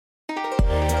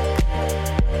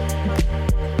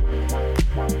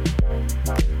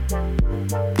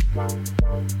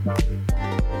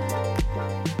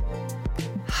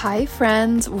Hi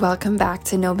friends, welcome back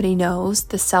to Nobody Knows,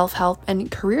 the self-help and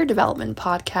career development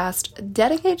podcast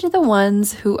dedicated to the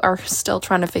ones who are still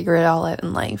trying to figure it all out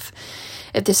in life.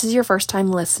 If this is your first time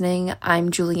listening, I'm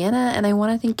Juliana and I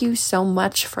want to thank you so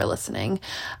much for listening.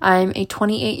 I'm a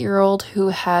 28-year-old who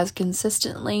has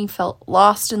consistently felt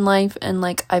lost in life and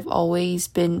like I've always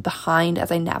been behind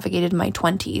as I navigated my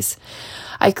 20s.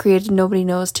 I created Nobody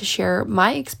Knows to share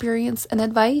my experience and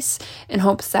advice in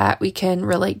hopes that we can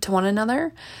relate to one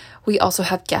another. We also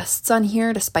have guests on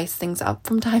here to spice things up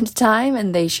from time to time,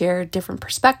 and they share different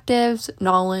perspectives,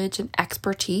 knowledge, and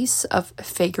expertise of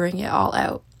figuring it all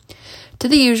out. To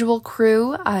the usual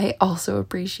crew, I also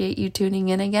appreciate you tuning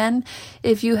in again.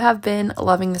 If you have been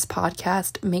loving this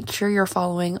podcast, make sure you're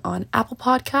following on Apple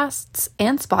Podcasts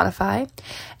and Spotify,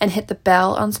 and hit the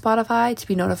bell on Spotify to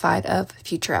be notified of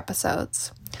future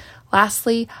episodes.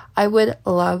 Lastly, I would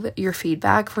love your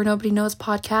feedback for Nobody Knows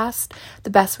podcast. The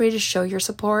best way to show your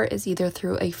support is either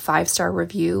through a 5-star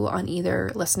review on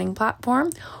either listening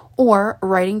platform or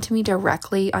writing to me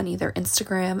directly on either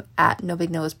Instagram at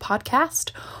Nobody Knows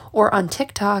Podcast or on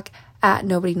TikTok at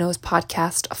Nobody Knows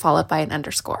Podcast followed by an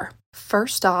underscore.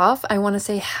 First off, I want to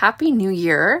say Happy New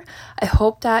Year. I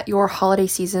hope that your holiday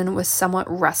season was somewhat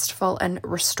restful and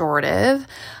restorative.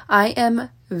 I am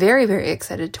very, very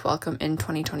excited to welcome in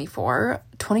 2024.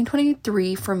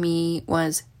 2023 for me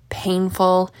was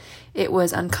painful. It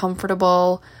was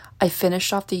uncomfortable. I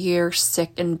finished off the year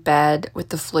sick in bed with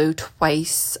the flu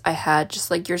twice. I had just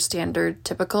like your standard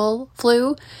typical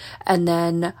flu, and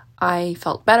then I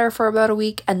felt better for about a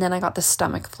week, and then I got the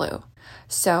stomach flu.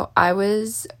 So I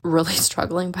was really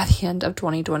struggling by the end of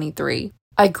 2023.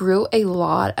 I grew a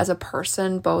lot as a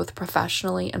person, both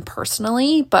professionally and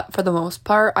personally, but for the most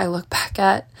part, I look back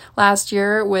at last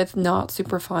year with not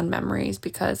super fond memories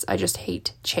because I just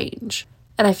hate change.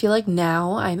 And I feel like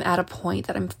now I'm at a point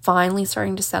that I'm finally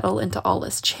starting to settle into all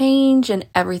this change and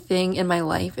everything in my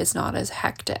life is not as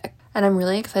hectic. And I'm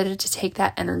really excited to take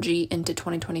that energy into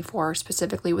 2024,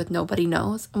 specifically with Nobody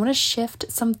Knows. I want to shift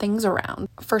some things around.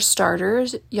 For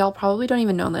starters, y'all probably don't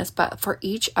even know this, but for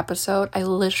each episode, I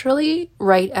literally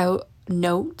write out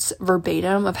notes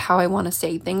verbatim of how I want to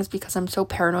say things because I'm so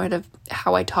paranoid of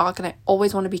how I talk and I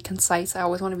always want to be concise. I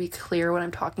always want to be clear when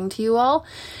I'm talking to you all.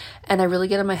 And I really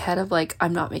get in my head of like,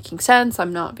 I'm not making sense.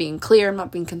 I'm not being clear. I'm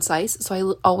not being concise. So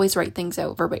I always write things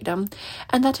out verbatim.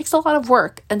 And that takes a lot of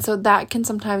work. And so that can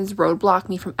sometimes roadblock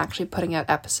me from actually putting out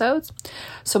episodes.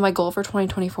 So my goal for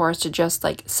 2024 is to just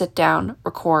like sit down,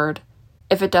 record.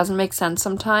 If it doesn't make sense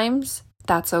sometimes,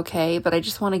 that's okay. But I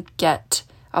just want to get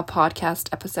a podcast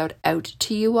episode out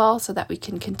to you all so that we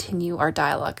can continue our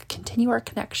dialogue, continue our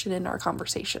connection in our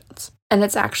conversations. And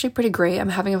it's actually pretty great. I'm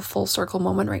having a full circle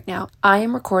moment right now. I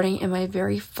am recording in my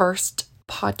very first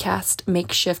podcast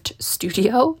makeshift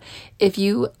studio. If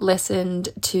you listened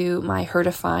to my Her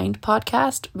Defined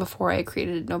podcast before I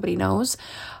created Nobody Knows,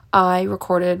 I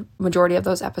recorded majority of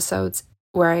those episodes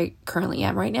where I currently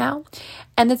am right now.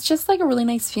 And it's just like a really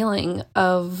nice feeling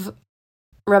of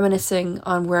reminiscing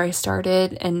on where I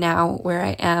started and now where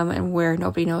I am and where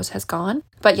Nobody Knows has gone.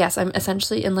 But yes, I'm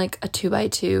essentially in like a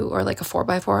 2x2 or like a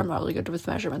 4x4. I'm not really good with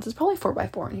measurements. It's probably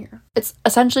 4x4 in here. It's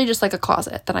essentially just like a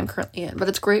closet that I'm currently in, but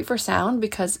it's great for sound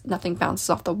because nothing bounces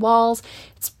off the walls.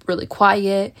 It's really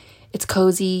quiet. It's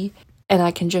cozy. And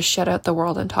I can just shut out the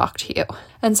world and talk to you.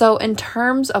 And so in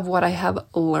terms of what I have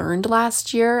learned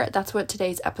last year, that's what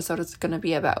today's episode is going to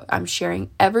be about. I'm sharing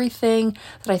everything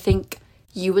that I think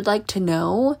you would like to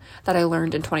know that I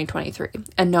learned in 2023.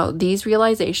 And no, these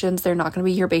realizations, they're not going to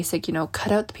be your basic,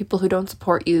 cut out the people who don't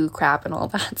support you crap and all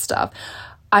that stuff.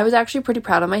 I was actually pretty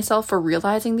proud of myself for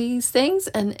realizing these things.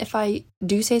 And if I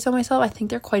do say so myself, I think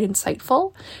they're quite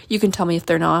insightful. You can tell me if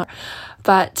they're not.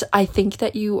 But I think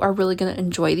that you are really going to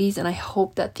enjoy these. And I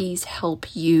hope that these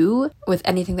help you with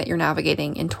anything that you're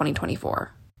navigating in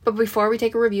 2024. But before we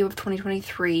take a review of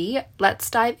 2023, let's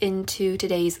dive into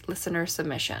today's listener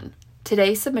submission.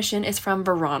 Today's submission is from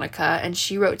Veronica, and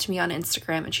she wrote to me on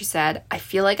Instagram and she said, I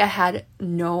feel like I had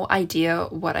no idea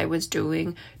what I was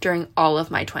doing during all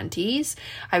of my 20s.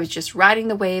 I was just riding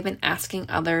the wave and asking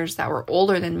others that were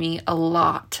older than me a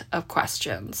lot of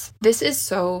questions. This is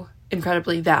so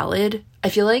incredibly valid. I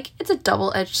feel like it's a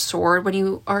double-edged sword when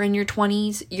you are in your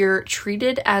 20s. You're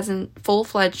treated as a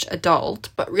full-fledged adult,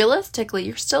 but realistically,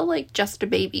 you're still like just a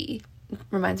baby.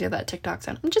 Reminds me of that TikTok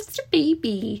sound. I'm just a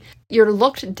baby. You're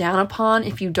looked down upon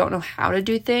if you don't know how to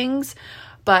do things.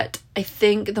 But I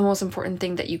think the most important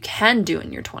thing that you can do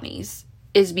in your 20s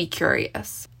is be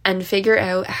curious and figure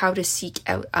out how to seek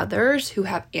out others who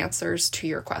have answers to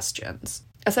your questions.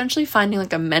 essentially finding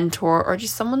like a mentor or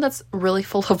just someone that's really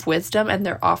full of wisdom and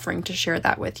they're offering to share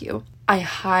that with you. I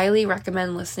highly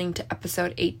recommend listening to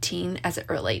episode 18 as it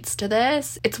relates to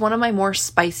this. It's one of my more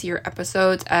spicier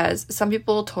episodes, as some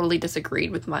people totally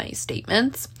disagreed with my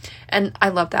statements. And I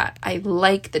love that. I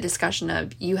like the discussion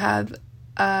of you have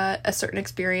a certain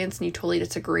experience and you totally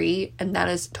disagree, and that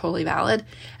is totally valid.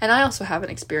 And I also have an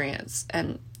experience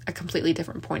and a completely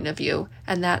different point of view,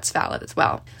 and that's valid as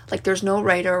well. Like, there's no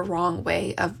right or wrong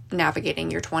way of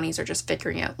navigating your 20s or just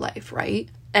figuring out life, right?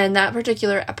 And that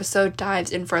particular episode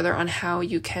dives in further on how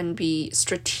you can be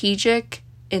strategic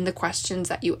in the questions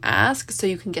that you ask so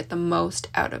you can get the most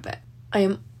out of it. I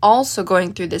am also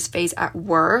going through this phase at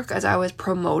work as I was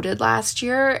promoted last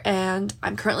year and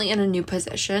I'm currently in a new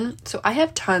position. So I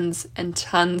have tons and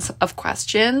tons of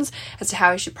questions as to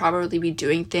how I should probably be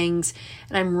doing things.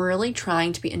 And I'm really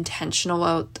trying to be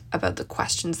intentional about the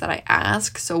questions that I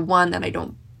ask. So one, that I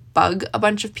don't bug a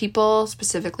bunch of people,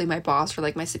 specifically my boss or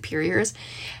like my superiors.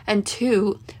 And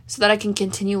two, so that I can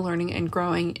continue learning and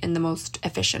growing in the most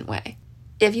efficient way.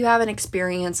 If you have an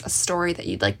experience, a story that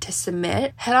you'd like to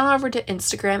submit, head on over to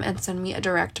Instagram and send me a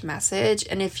direct message.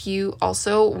 And if you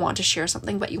also want to share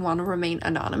something but you want to remain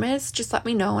anonymous, just let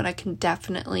me know and I can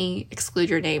definitely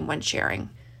exclude your name when sharing.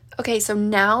 Okay, so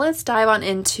now let's dive on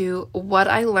into what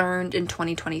I learned in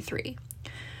 2023.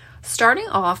 Starting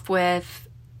off with,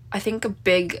 I think a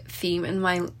big theme in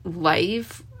my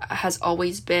life has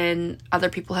always been other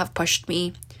people have pushed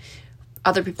me,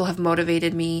 other people have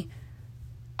motivated me.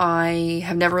 I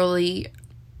have never really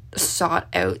sought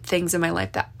out things in my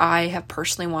life that I have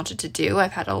personally wanted to do.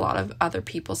 I've had a lot of other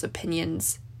people's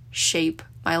opinions shape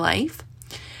my life.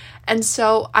 And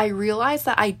so I realized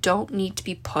that I don't need to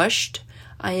be pushed.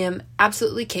 I am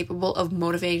absolutely capable of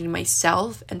motivating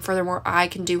myself. And furthermore, I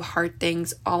can do hard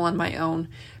things all on my own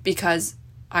because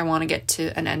I want to get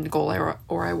to an end goal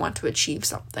or I want to achieve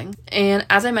something. And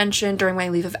as I mentioned during my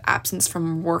leave of absence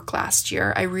from work last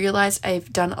year, I realized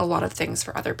I've done a lot of things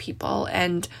for other people.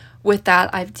 And with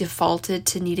that, I've defaulted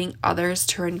to needing others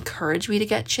to encourage me to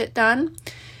get shit done.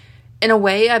 In a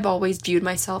way, I've always viewed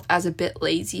myself as a bit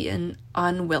lazy and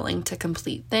unwilling to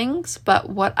complete things. But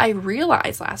what I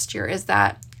realized last year is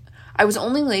that I was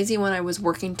only lazy when I was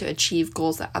working to achieve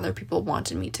goals that other people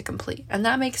wanted me to complete. And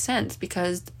that makes sense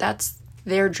because that's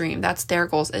their dream, that's their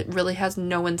goals. It really has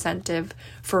no incentive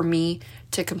for me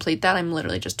to complete that. I'm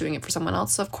literally just doing it for someone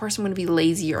else. So of course I'm going to be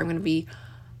lazy or I'm going to be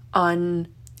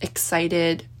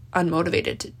unexcited,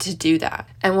 unmotivated to do that.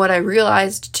 And what I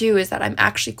realized too is that I'm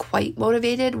actually quite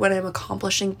motivated when I'm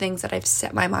accomplishing things that I've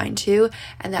set my mind to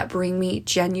and that bring me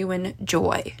genuine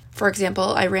joy. For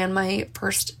example, I ran my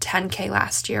first 10K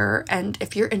last year, and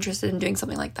if you're interested in doing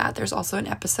something like that, there's also an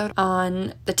episode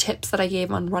on the tips that I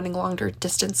gave on running longer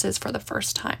distances for the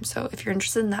first time. So if you're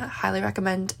interested in that, highly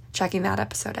recommend checking that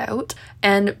episode out.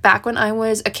 And back when I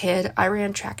was a kid, I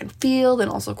ran track and field and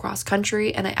also cross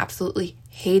country, and I absolutely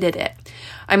hated it.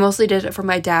 I mostly did it for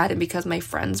my dad and because my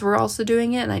friends were also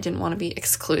doing it and I didn't want to be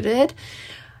excluded.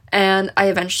 And I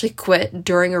eventually quit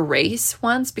during a race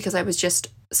once because I was just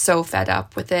so fed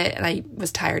up with it and I was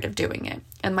tired of doing it.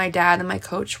 And my dad and my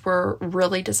coach were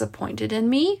really disappointed in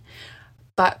me.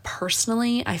 But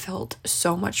personally, I felt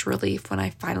so much relief when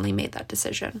I finally made that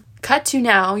decision. Cut to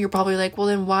now, you're probably like, well,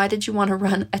 then why did you want to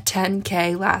run a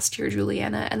 10K last year,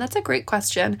 Juliana? And that's a great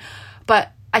question.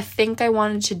 But I think I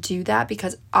wanted to do that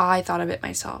because I thought of it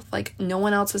myself. Like, no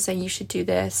one else was saying you should do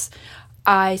this.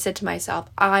 I said to myself,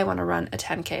 I want to run a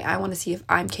 10K. I want to see if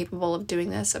I'm capable of doing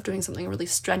this, of doing something really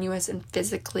strenuous and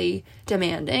physically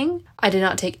demanding. I did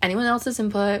not take anyone else's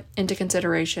input into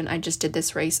consideration. I just did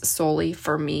this race solely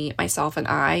for me, myself, and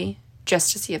I,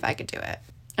 just to see if I could do it.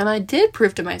 And I did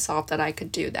prove to myself that I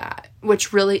could do that,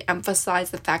 which really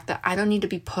emphasized the fact that I don't need to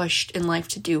be pushed in life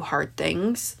to do hard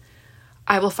things.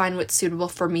 I will find what's suitable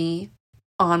for me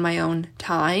on my own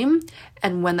time,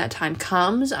 and when that time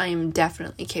comes, I am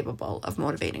definitely capable of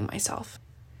motivating myself.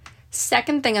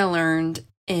 Second thing I learned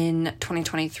in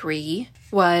 2023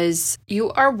 was you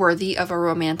are worthy of a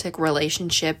romantic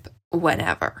relationship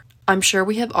whenever. I'm sure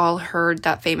we have all heard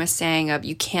that famous saying of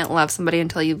you can't love somebody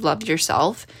until you've loved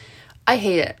yourself. I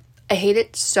hate it. I hate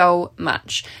it so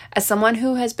much. As someone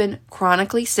who has been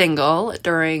chronically single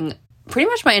during pretty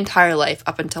much my entire life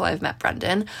up until I've met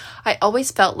Brendan, I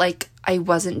always felt like I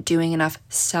wasn't doing enough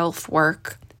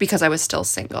self-work because I was still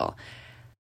single.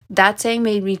 That saying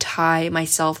made me tie my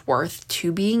self-worth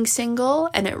to being single,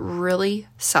 and it really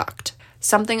sucked.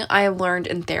 Something I learned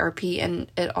in therapy,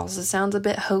 and it also sounds a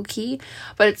bit hokey,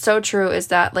 but it's so true, is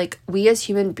that like we as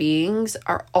human beings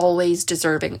are always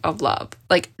deserving of love,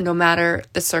 like no matter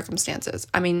the circumstances.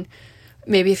 I mean,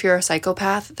 Maybe if you're a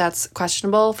psychopath, that's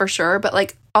questionable for sure, but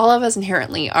like all of us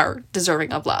inherently are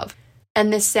deserving of love.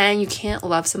 And this saying, you can't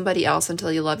love somebody else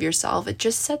until you love yourself, it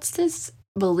just sets this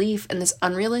belief and this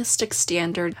unrealistic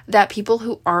standard that people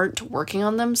who aren't working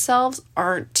on themselves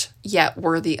aren't yet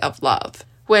worthy of love,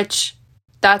 which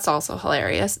that's also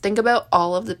hilarious. Think about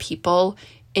all of the people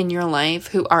in your life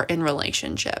who are in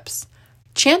relationships.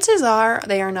 Chances are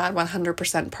they are not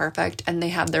 100% perfect and they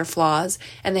have their flaws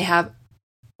and they have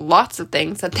lots of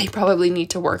things that they probably need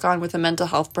to work on with a mental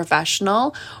health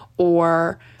professional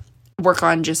or work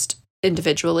on just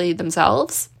individually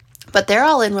themselves. But they're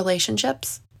all in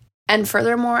relationships. And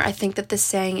furthermore, I think that this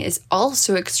saying is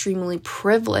also extremely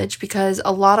privileged because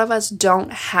a lot of us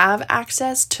don't have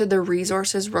access to the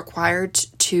resources required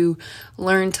to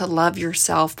learn to love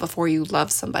yourself before you love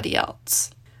somebody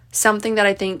else. Something that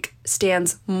I think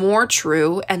stands more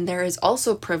true, and there is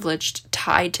also privilege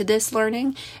tied to this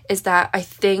learning, is that I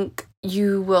think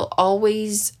you will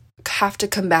always have to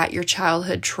combat your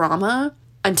childhood trauma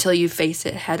until you face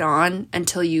it head on,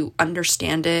 until you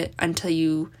understand it, until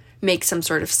you make some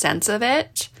sort of sense of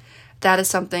it. That is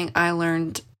something I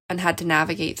learned and had to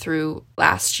navigate through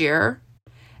last year.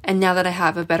 And now that I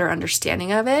have a better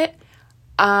understanding of it,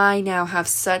 I now have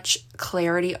such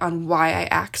clarity on why I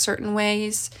act certain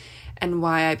ways and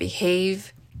why I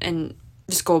behave and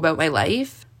just go about my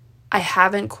life. I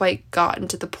haven't quite gotten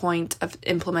to the point of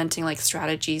implementing like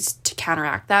strategies to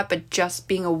counteract that, but just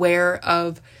being aware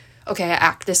of, okay, I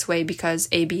act this way because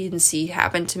A, B, and C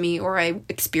happened to me, or I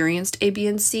experienced A, B,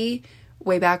 and C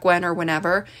way back when or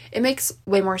whenever. It makes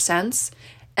way more sense,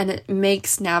 and it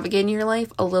makes navigating your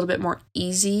life a little bit more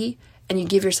easy, and you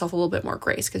give yourself a little bit more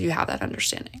grace because you have that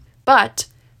understanding. But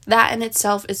that in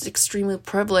itself is extremely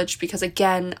privileged because,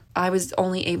 again, I was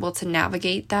only able to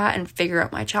navigate that and figure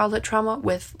out my childhood trauma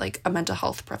with like a mental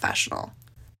health professional.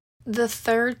 The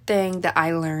third thing that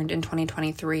I learned in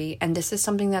 2023, and this is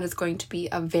something that is going to be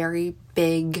a very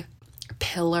big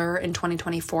pillar in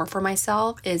 2024 for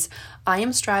myself, is I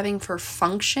am striving for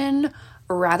function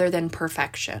rather than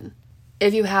perfection.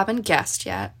 If you haven't guessed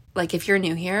yet, like if you're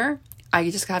new here, I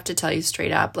just have to tell you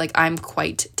straight up, like I'm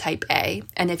quite type A.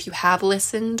 And if you have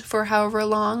listened for however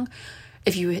long,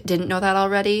 if you didn't know that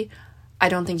already, I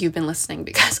don't think you've been listening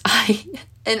because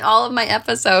in all of my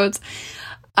episodes,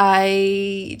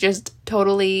 I just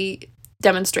totally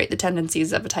demonstrate the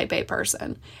tendencies of a type A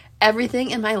person.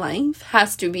 Everything in my life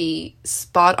has to be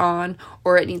spot on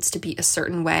or it needs to be a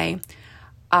certain way.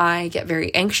 I get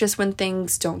very anxious when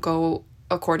things don't go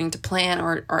according to plan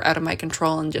or out of my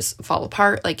control and just fall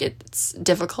apart. Like it's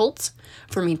difficult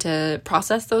for me to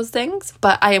process those things,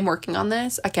 but I am working on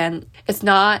this. Again, it's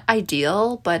not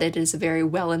ideal, but it is a very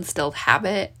well instilled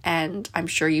habit. And I'm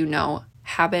sure you know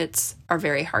habits are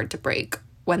very hard to break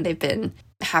when they've been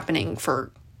happening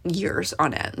for years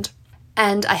on end.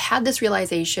 And I had this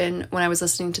realization when I was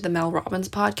listening to the Mel Robbins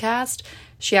podcast.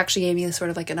 She actually gave me this sort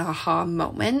of like an aha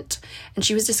moment. And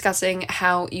she was discussing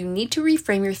how you need to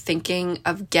reframe your thinking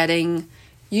of getting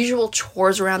usual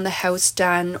chores around the house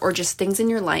done or just things in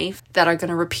your life that are going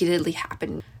to repeatedly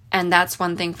happen. And that's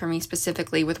one thing for me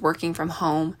specifically with working from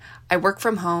home. I work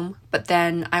from home, but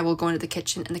then I will go into the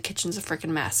kitchen and the kitchen's a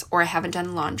freaking mess, or I haven't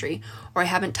done laundry, or I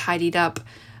haven't tidied up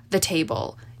the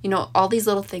table. You know, all these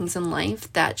little things in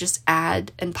life that just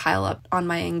add and pile up on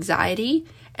my anxiety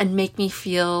and make me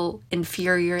feel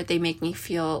inferior. They make me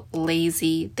feel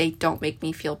lazy. They don't make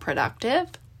me feel productive.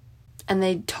 And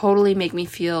they totally make me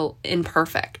feel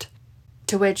imperfect.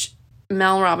 To which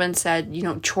Mel Robbins said, you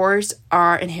know, chores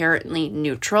are inherently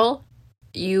neutral.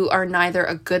 You are neither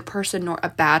a good person nor a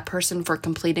bad person for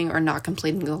completing or not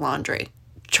completing the laundry.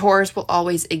 Chores will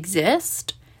always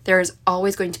exist. There is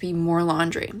always going to be more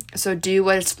laundry. So do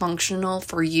what is functional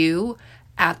for you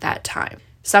at that time.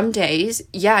 Some days,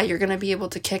 yeah, you're going to be able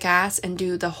to kick ass and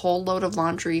do the whole load of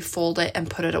laundry, fold it, and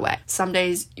put it away. Some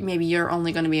days, maybe you're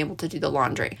only going to be able to do the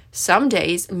laundry. Some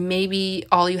days, maybe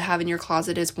all you have in your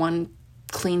closet is one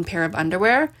clean pair of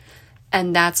underwear,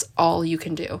 and that's all you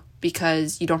can do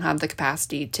because you don't have the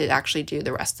capacity to actually do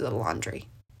the rest of the laundry.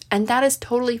 And that is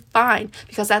totally fine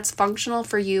because that's functional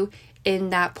for you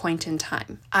in that point in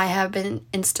time. I have been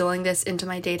instilling this into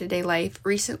my day-to-day life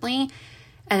recently,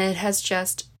 and it has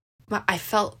just, I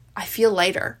feel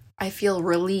lighter. I feel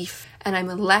relief, and I'm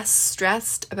less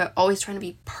stressed about always trying to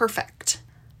be perfect.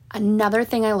 Another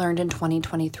thing I learned in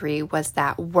 2023 was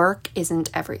that work isn't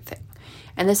everything.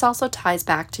 And this also ties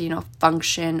back to, you know,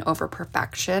 function over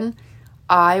perfection.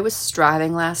 I was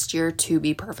striving last year to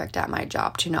be perfect at my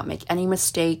job, to not make any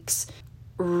mistakes,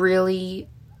 really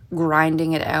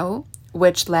grinding it out,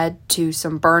 which led to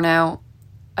some burnout,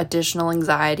 additional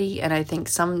anxiety and I think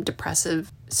some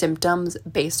depressive symptoms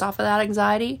based off of that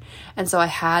anxiety. And so I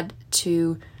had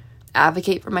to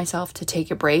advocate for myself to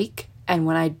take a break. And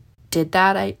when I did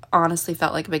that, I honestly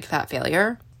felt like a big fat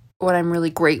failure. What I'm really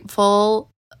grateful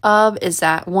of is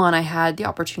that, one, I had the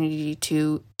opportunity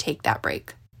to take that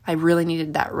break. I really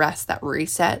needed that rest, that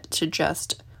reset to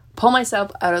just pull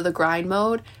myself out of the grind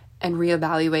mode and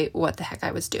reevaluate what the heck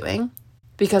I was doing.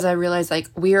 Because I realized like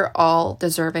we are all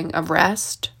deserving of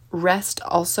rest. Rest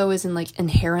also isn't like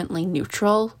inherently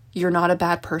neutral. You're not a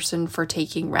bad person for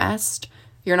taking rest.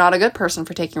 You're not a good person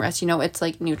for taking rest. It's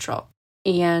like neutral.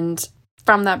 And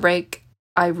from that break,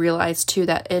 I realized too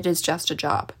that it is just a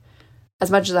job. As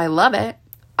much as I love it,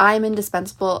 I'm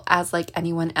indispensable as like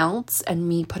anyone else, and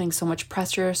me putting so much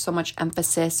pressure, so much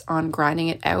emphasis on grinding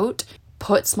it out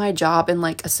puts my job in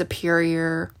like a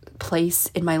superior place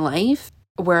in my life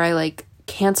where I like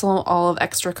cancel all of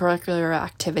extracurricular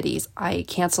activities. I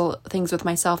cancel things with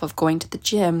myself of going to the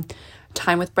gym,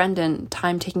 time with Brendan,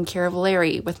 time taking care of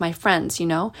Larry, with my friends,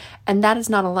 and that is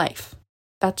not a life.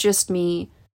 That's just me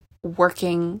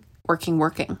working.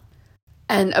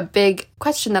 And a big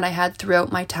question that I had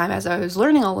throughout my time as I was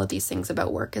learning all of these things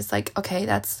about work is like, okay,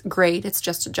 that's great. It's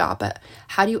just a job. But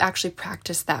how do you actually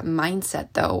practice that mindset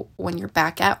though when you're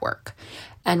back at work?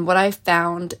 And what I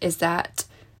found is that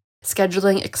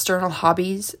scheduling external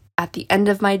hobbies at the end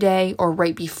of my day or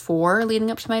right before leading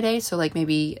up to my day, so like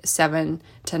maybe 7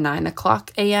 to 9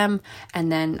 o'clock a.m.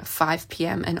 and then 5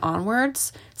 p.m. and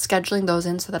onwards, scheduling those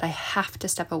in so that I have to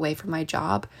step away from my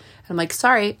job. And I'm like,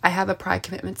 sorry, I have a prior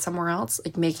commitment somewhere else,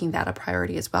 like making that a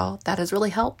priority as well. That has really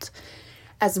helped.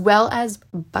 As well as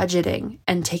budgeting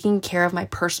and taking care of my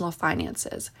personal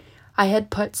finances. I had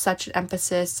put such an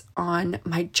emphasis on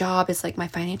my job as like my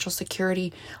financial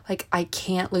security. Like I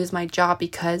can't lose my job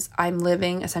because I'm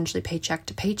living essentially paycheck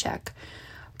to paycheck.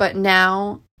 But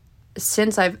now,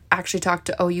 since I've actually talked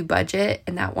to OU Budget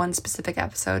in that one specific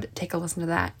episode, take a listen to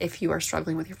that if you are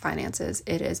struggling with your finances.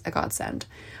 It is a godsend.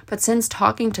 But since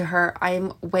talking to her,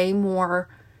 I'm way more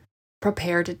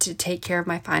prepared to take care of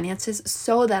my finances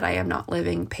so that I am not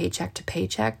living paycheck to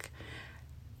paycheck,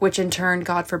 which in turn,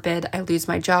 God forbid, I lose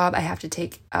my job. I have to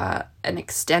take an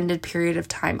extended period of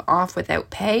time off without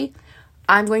pay.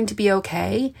 I'm going to be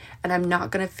okay, and I'm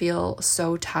not going to feel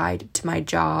so tied to my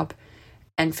job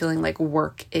and feeling like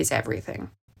work is everything.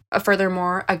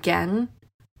 Furthermore, again,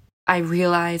 I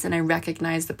realize and I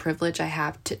recognize the privilege I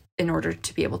have in order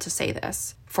to be able to say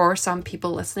this. For some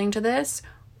people listening to this,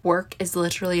 work is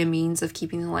literally a means of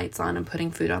keeping the lights on and putting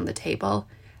food on the table,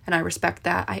 and I respect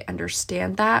that. I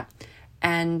understand that.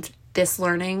 And this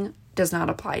learning does not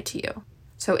apply to you.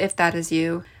 So if that is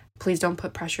you, please don't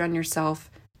put pressure on yourself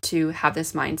to have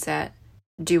this mindset.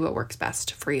 Do what works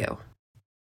best for you.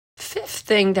 Fifth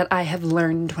thing that I have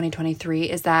learned in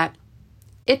 2023 is that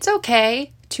it's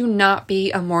okay to not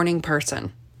be a morning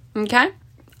person. Okay?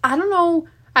 I don't know.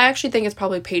 I actually think it's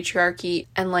probably patriarchy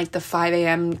and like the 5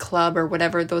 a.m. club or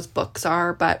whatever those books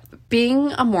are. But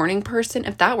being a morning person,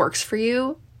 if that works for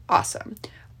you, awesome.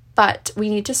 But we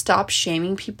need to stop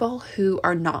shaming people who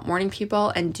are not morning people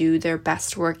and do their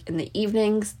best work in the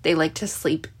evenings. They like to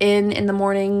sleep in the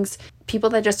mornings. People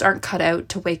that just aren't cut out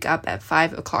to wake up at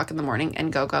 5 o'clock in the morning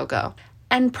and go.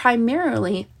 And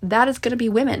primarily, that is going to be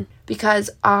women because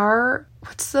our,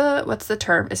 what's the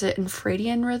term? Is it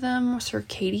infradian rhythm,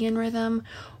 circadian rhythm?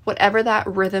 Whatever that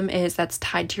rhythm is that's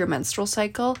tied to your menstrual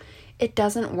cycle, it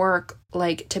doesn't work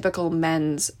like typical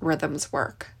men's rhythms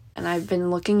work. And I've been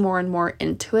looking more and more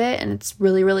into it, and it's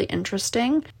really, really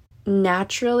interesting.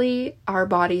 Naturally, our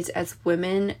bodies as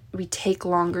women, we take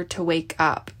longer to wake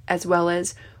up, as well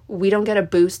as we don't get a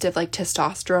boost of like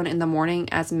testosterone in the morning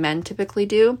as men typically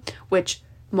do, which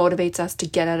motivates us to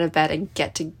get out of bed and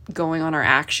get to going on our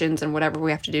actions and whatever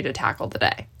we have to do to tackle the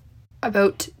day.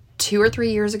 About 2 or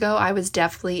 3 years ago, I was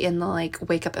definitely in the like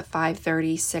wake up at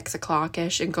 5:30, 6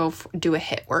 o'clock-ish and go do a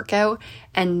HIIT workout.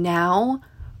 And now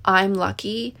I'm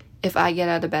lucky if I get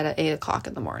out of bed at 8 o'clock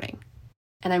in the morning.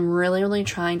 And I'm really, really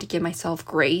trying to give myself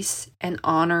grace and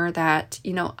honor that,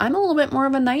 I'm a little bit more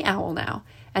of a night owl now.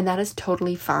 And that is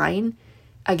totally fine.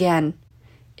 Again,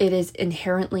 it is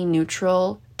inherently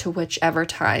neutral to whichever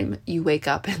time you wake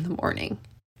up in the morning.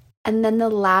 And then the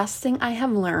last thing I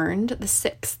have learned, the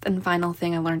sixth and final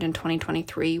thing I learned in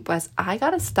 2023 was I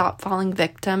gotta stop falling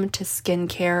victim to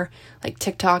skincare like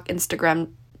TikTok, Instagram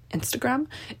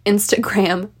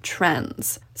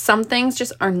trends. Some things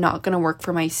just are not going to work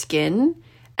for my skin,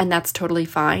 and that's totally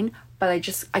fine, but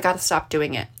I got to stop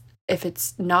doing it. If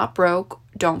it's not broke,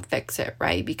 don't fix it,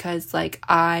 right? Because like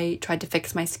I tried to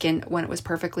fix my skin when it was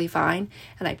perfectly fine,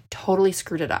 and I totally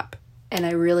screwed it up. and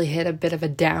I really hit a bit of a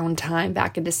downtime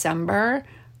back in December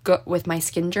with my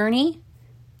skin journey,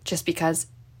 just because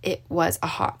it was a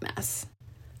hot mess.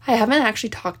 I haven't actually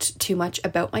talked too much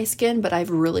about my skin, but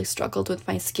I've really struggled with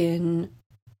my skin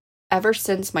ever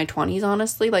since my 20s,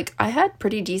 honestly. Like, I had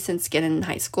pretty decent skin in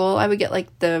high school. I would get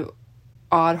like the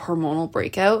odd hormonal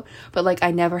breakout, but like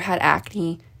I never had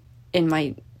acne in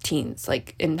my teens,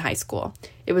 like in high school.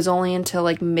 It was only until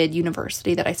like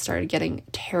mid-university that I started getting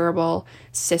terrible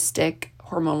cystic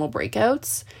hormonal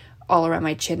breakouts all around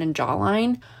my chin and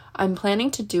jawline. I'm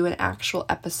planning to do an actual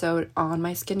episode on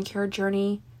my skincare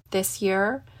journey this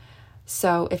year.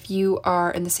 So if you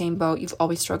are in the same boat, you've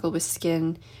always struggled with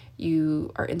skin,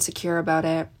 you are insecure about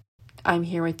it, I'm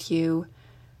here with you.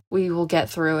 We will get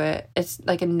through it. It's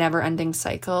like a never-ending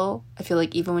cycle. I feel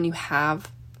like even when you have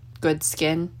good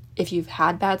skin, if you've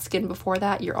had bad skin before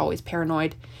that, you're always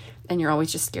paranoid and you're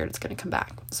always just scared it's going to come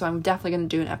back. So I'm definitely going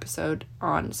to do an episode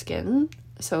on skin.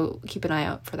 So keep an eye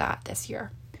out for that this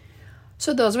year.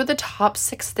 So those were the top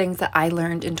 6 things that I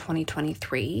learned in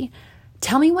 2023.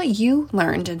 Tell me what you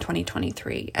learned in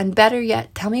 2023. And better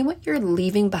yet, tell me what you're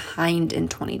leaving behind in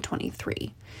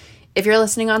 2023. If you're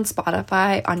listening on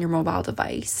Spotify on your mobile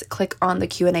device, click on the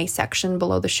Q&A section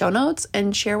below the show notes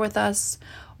and share with us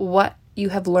what you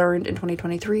have learned in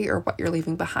 2023 or what you're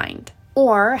leaving behind.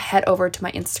 Or head over to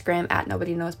my Instagram at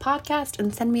Nobody Knows Podcast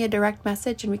and send me a direct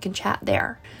message and we can chat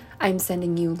there. I'm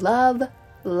sending you love,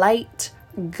 light,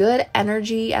 good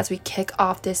energy as we kick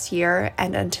off this year.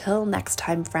 And until next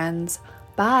time, friends,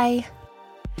 bye.